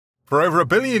For over 1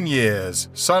 billion years,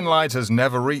 sunlight has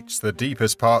never reached the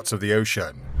deepest parts of the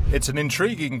ocean. It's an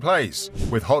intriguing place,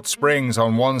 with hot springs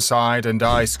on one side and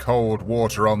ice-cold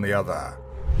water on the other.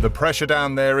 The pressure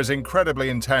down there is incredibly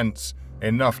intense,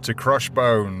 enough to crush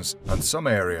bones, and some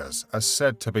areas are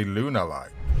said to be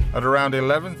lunar-like. At around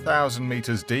 11,000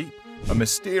 meters deep, a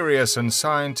mysterious and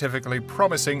scientifically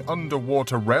promising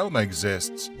underwater realm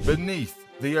exists beneath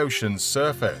the ocean's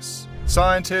surface.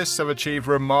 Scientists have achieved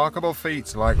remarkable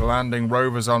feats like landing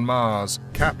rovers on Mars,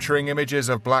 capturing images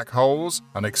of black holes,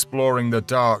 and exploring the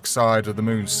dark side of the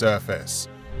moon's surface.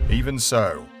 Even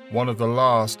so, one of the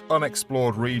last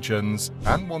unexplored regions,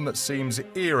 and one that seems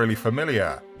eerily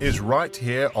familiar, is right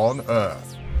here on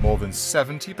Earth. More than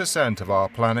 70% of our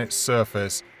planet's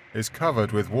surface is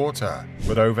covered with water,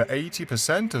 but over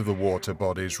 80% of the water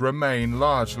bodies remain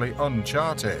largely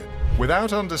uncharted.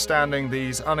 Without understanding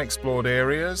these unexplored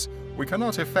areas, we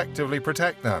cannot effectively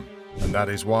protect them, and that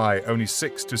is why only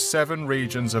 6 to 7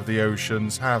 regions of the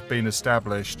oceans have been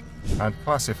established and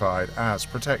classified as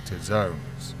protected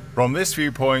zones. From this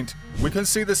viewpoint, we can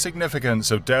see the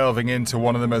significance of delving into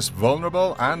one of the most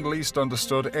vulnerable and least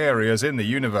understood areas in the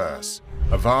universe,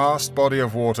 a vast body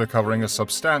of water covering a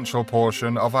substantial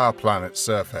portion of our planet's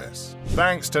surface.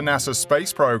 Thanks to NASA's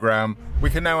space program, we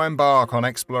can now embark on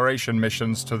exploration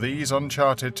missions to these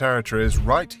uncharted territories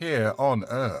right here on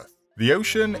Earth. The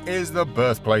ocean is the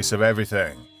birthplace of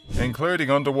everything, including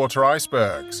underwater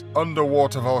icebergs,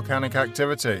 underwater volcanic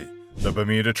activity, the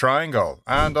Bermuda Triangle,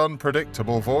 and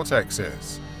unpredictable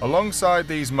vortexes. Alongside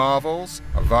these marvels,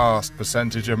 a vast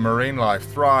percentage of marine life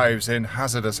thrives in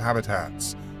hazardous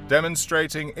habitats,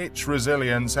 demonstrating its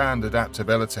resilience and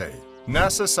adaptability.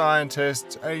 NASA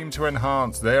scientists aim to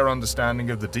enhance their understanding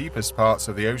of the deepest parts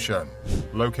of the ocean,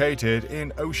 located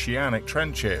in oceanic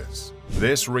trenches.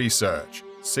 This research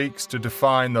seeks to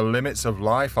define the limits of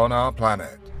life on our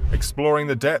planet. Exploring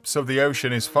the depths of the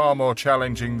ocean is far more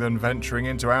challenging than venturing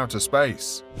into outer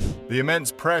space. The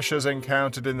immense pressures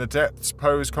encountered in the depths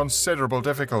pose considerable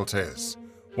difficulties.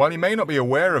 While you may not be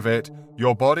aware of it,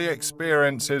 your body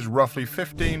experiences roughly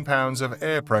 15 pounds of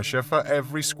air pressure for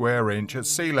every square inch at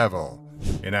sea level.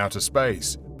 In outer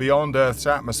space, beyond Earth's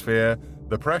atmosphere,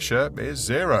 the pressure is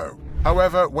zero.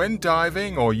 However, when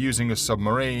diving or using a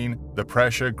submarine, the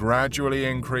pressure gradually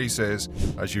increases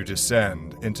as you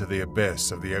descend into the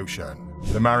abyss of the ocean.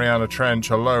 The Mariana Trench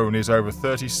alone is over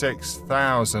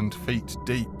 36,000 feet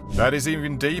deep. That is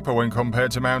even deeper when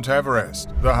compared to Mount Everest,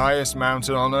 the highest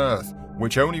mountain on Earth,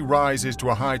 which only rises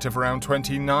to a height of around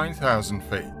 29,000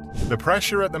 feet. The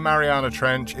pressure at the Mariana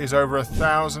Trench is over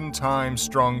 1,000 times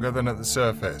stronger than at the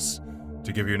surface.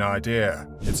 To give you an idea,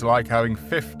 it's like having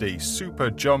 50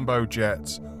 super jumbo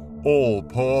jets all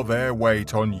pour their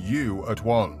weight on you at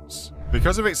once.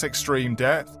 Because of its extreme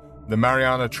depth, the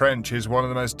Mariana Trench is one of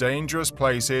the most dangerous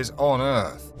places on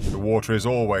Earth. The water is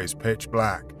always pitch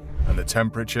black, and the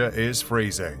temperature is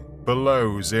freezing,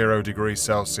 below 0 degrees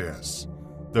Celsius.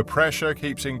 The pressure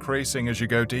keeps increasing as you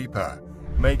go deeper,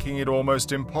 making it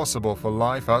almost impossible for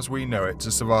life as we know it to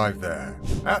survive there.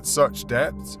 At such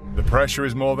depths, the pressure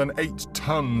is more than 8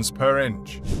 tons per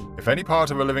inch. If any part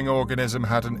of a living organism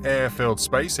had an air-filled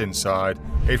space inside,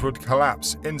 it would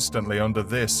collapse instantly under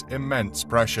this immense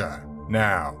pressure.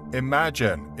 Now,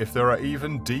 imagine if there are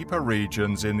even deeper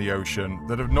regions in the ocean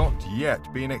that have not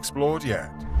yet been explored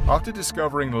yet. After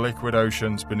discovering liquid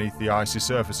oceans beneath the icy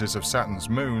surfaces of Saturn's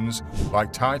moons,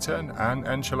 like Titan and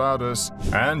Enceladus,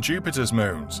 and Jupiter's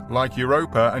moons, like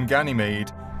Europa and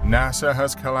Ganymede, NASA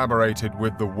has collaborated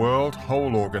with the World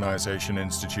Hole Organization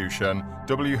Institution,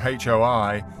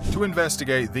 WHOI, to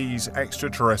investigate these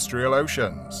extraterrestrial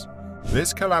oceans.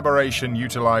 This collaboration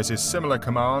utilizes similar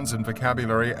commands and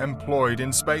vocabulary employed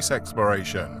in space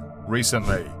exploration.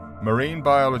 Recently, marine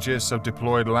biologists have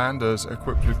deployed landers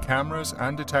equipped with cameras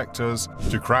and detectors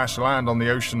to crash land on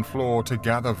the ocean floor to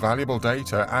gather valuable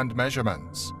data and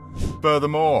measurements.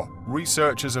 Furthermore,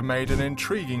 researchers have made an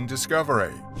intriguing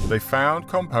discovery. They found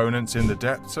components in the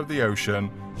depths of the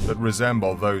ocean that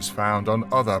resemble those found on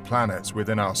other planets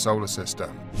within our solar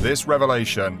system. This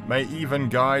revelation may even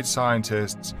guide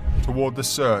scientists toward the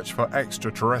search for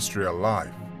extraterrestrial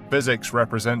life. Physics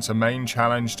represents a main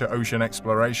challenge to ocean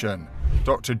exploration.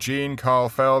 Dr. Jean Carl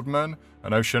Feldman,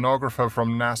 an oceanographer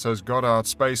from NASA's Goddard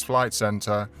Space Flight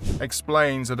Center,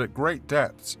 explains that at great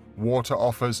depths, water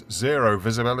offers zero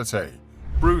visibility,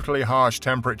 brutally harsh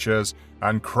temperatures,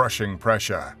 and crushing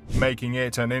pressure, making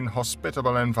it an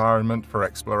inhospitable environment for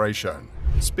exploration.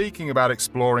 Speaking about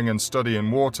exploring and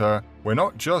studying water, we're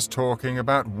not just talking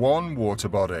about one water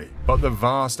body, but the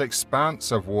vast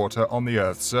expanse of water on the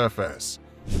Earth's surface.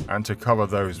 And to cover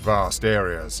those vast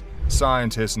areas,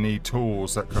 Scientists need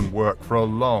tools that can work for a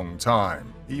long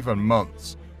time, even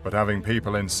months, but having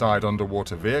people inside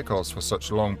underwater vehicles for such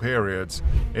long periods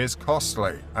is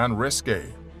costly and risky.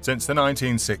 Since the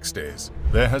 1960s,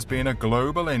 there has been a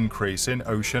global increase in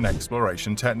ocean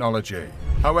exploration technology.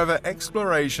 However,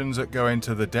 explorations that go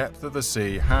into the depth of the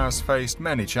sea has faced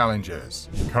many challenges.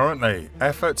 Currently,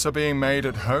 efforts are being made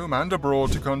at home and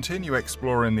abroad to continue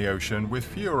exploring the ocean with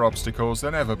fewer obstacles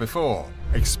than ever before.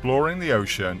 Exploring the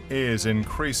ocean is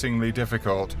increasingly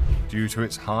difficult due to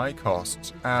its high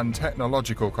costs and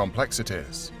technological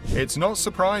complexities. It's not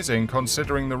surprising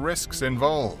considering the risks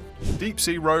involved.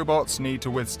 Deep-sea robots need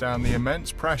to withstand the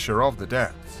immense pressure of the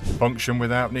depths, function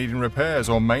without needing repairs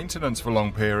or maintenance for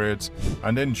long periods,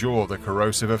 and endure the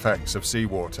corrosive effects of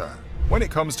seawater. When it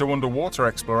comes to underwater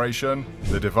exploration,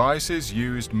 the devices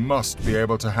used must be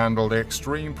able to handle the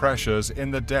extreme pressures in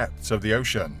the depths of the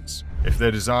oceans. If they're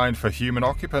designed for human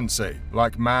occupancy,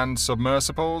 like manned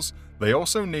submersibles, they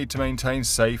also need to maintain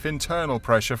safe internal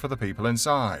pressure for the people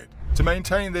inside. To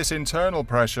maintain this internal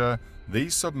pressure,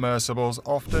 these submersibles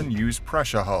often use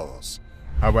pressure hulls.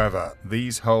 However,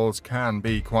 these hulls can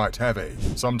be quite heavy,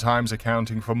 sometimes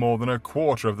accounting for more than a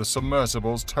quarter of the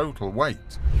submersible's total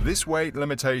weight. This weight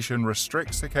limitation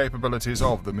restricts the capabilities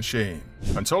of the machine.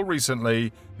 Until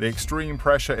recently, the extreme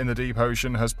pressure in the deep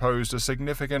ocean has posed a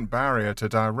significant barrier to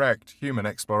direct human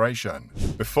exploration.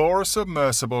 Before a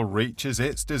submersible reaches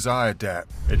its desired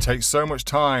depth, it takes so much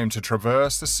time to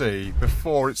traverse the sea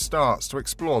before it starts to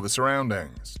explore the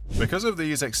surroundings. Because of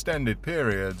these extended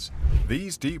periods,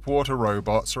 these deep-water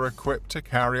robots are equipped to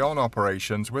carry on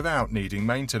operations without needing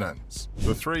maintenance.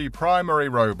 The three primary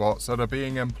robots that are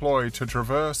being employed to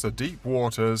traverse the deep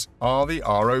waters are the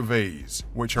ROVs,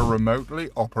 which are remotely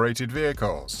operated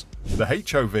vehicles, the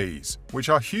HOVs, which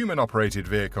are human-operated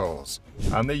vehicles,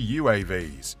 and the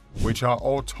UAVs, which are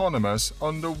autonomous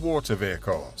underwater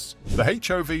vehicles. The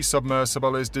HOV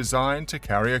submersible is designed to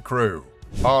carry a crew.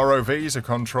 ROVs are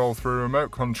controlled through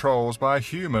remote controls by a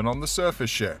human on the surface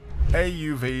ship.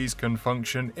 AUVs can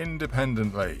function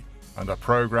independently and are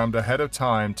programmed ahead of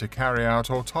time to carry out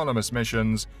autonomous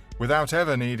missions without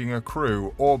ever needing a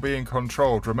crew or being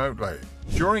controlled remotely.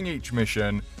 During each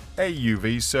mission,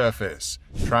 AUVs surface,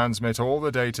 transmit all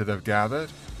the data they've gathered,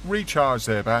 recharge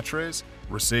their batteries,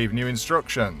 receive new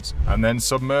instructions, and then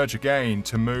submerge again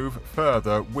to move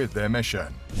further with their mission.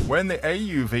 When the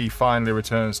AUV finally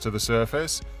returns to the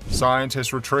surface,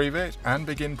 scientists retrieve it and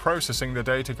begin processing the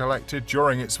data collected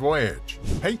during its voyage.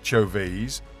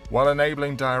 HOVs, while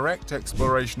enabling direct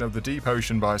exploration of the deep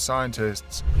ocean by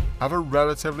scientists, have a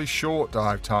relatively short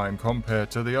dive time compared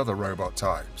to the other robot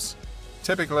types.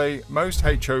 Typically, most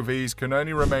HOVs can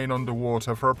only remain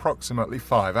underwater for approximately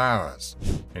 5 hours.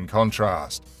 In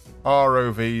contrast,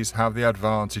 ROVs have the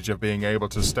advantage of being able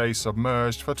to stay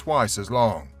submerged for twice as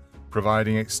long,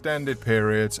 providing extended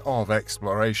periods of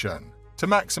exploration. To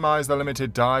maximize the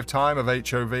limited dive time of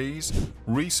HOVs,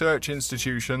 research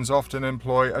institutions often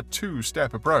employ a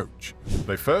two-step approach.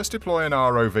 They first deploy an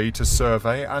ROV to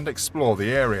survey and explore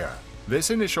the area.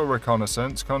 This initial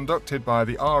reconnaissance conducted by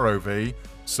the ROV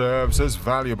serves as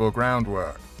valuable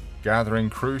groundwork,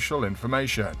 gathering crucial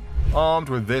information. Armed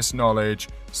with this knowledge,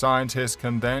 scientists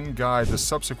can then guide the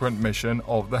subsequent mission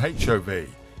of the HOV,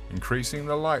 increasing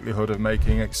the likelihood of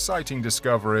making exciting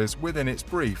discoveries within its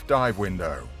brief dive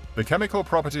window. The chemical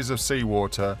properties of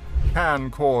seawater can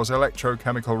cause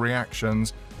electrochemical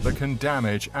reactions that can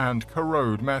damage and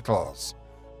corrode metals.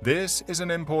 This is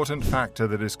an important factor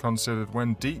that is considered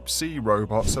when deep-sea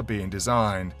robots are being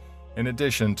designed, in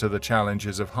addition to the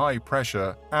challenges of high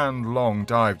pressure and long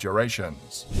dive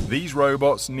durations. These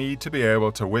robots need to be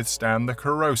able to withstand the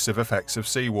corrosive effects of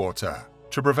seawater.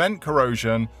 To prevent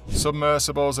corrosion,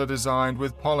 submersibles are designed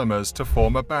with polymers to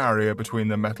form a barrier between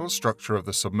the metal structure of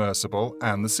the submersible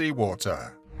and the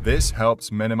seawater. This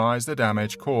helps minimize the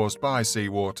damage caused by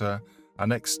seawater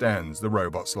and extends the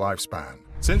robot's lifespan.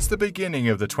 Since the beginning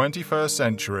of the 21st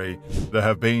century, there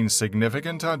have been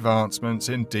significant advancements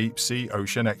in deep-sea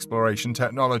ocean exploration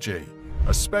technology,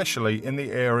 especially in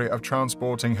the area of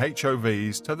transporting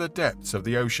HOVs to the depths of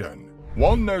the ocean.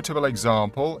 One notable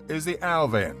example is the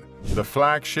Alvin, the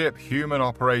flagship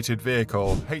human-operated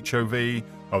vehicle (HOV)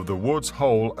 of the Woods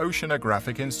Hole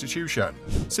Oceanographic Institution.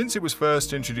 Since it was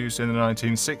first introduced in the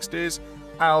 1960s,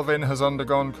 Alvin has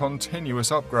undergone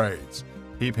continuous upgrades,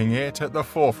 keeping it at the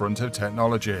forefront of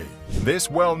technology.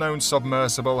 This well-known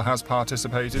submersible has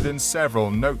participated in several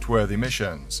noteworthy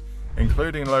missions,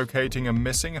 including locating a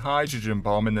missing hydrogen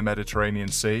bomb in the Mediterranean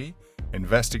Sea,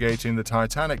 investigating the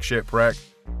Titanic shipwreck,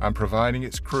 and providing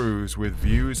its crews with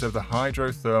views of the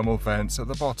hydrothermal vents at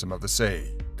the bottom of the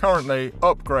sea. Currently,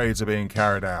 upgrades are being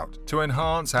carried out to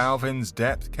enhance Alvin's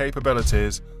depth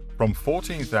capabilities from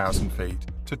 14,000 feet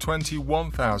to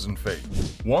 21,000 feet.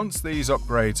 Once these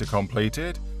upgrades are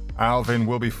completed, Alvin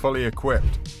will be fully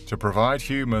equipped to provide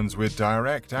humans with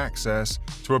direct access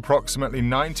to approximately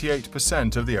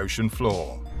 98% of the ocean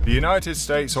floor. The United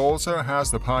States also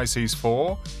has the Pisces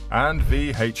 4 and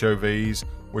VHOVs,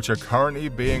 which are currently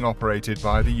being operated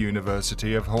by the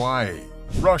University of Hawaii.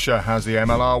 Russia has the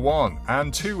MLR-1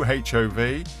 and 2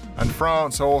 HOV, and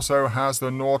France also has the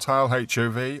Nautile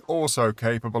HOV, also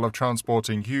capable of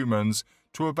transporting humans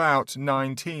to about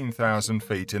 19,000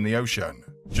 feet in the ocean.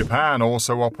 Japan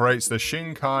also operates the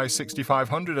Shinkai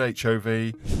 6500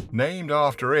 HOV, named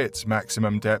after its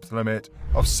maximum depth limit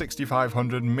of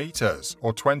 6,500 meters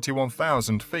or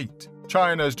 21,000 feet.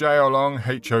 China's Jiaolong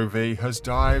HOV has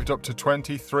dived up to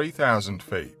 23,000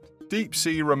 feet.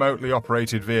 Deep-sea remotely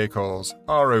operated vehicles,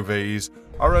 ROVs,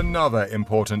 are another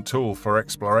important tool for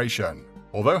exploration.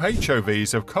 Although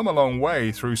HOVs have come a long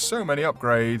way through so many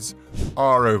upgrades,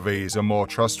 ROVs are more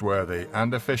trustworthy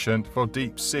and efficient for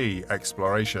deep-sea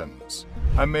explorations.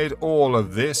 Amid all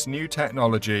of this new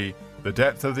technology, the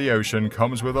depth of the ocean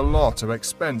comes with a lot of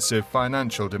expensive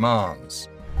financial demands.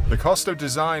 The cost of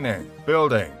designing,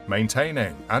 building,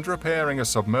 maintaining, and repairing a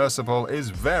submersible is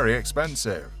very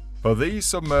expensive. For these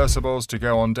submersibles to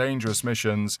go on dangerous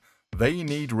missions, they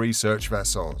need research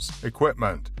vessels,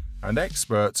 equipment, and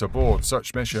experts aboard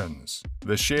such missions.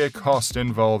 The sheer cost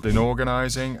involved in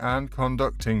organizing and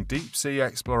conducting deep-sea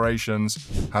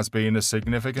explorations has been a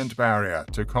significant barrier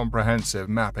to comprehensive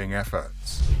mapping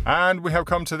efforts. And we have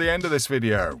come to the end of this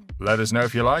video. Let us know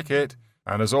if you like it,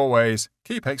 and as always,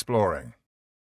 keep exploring.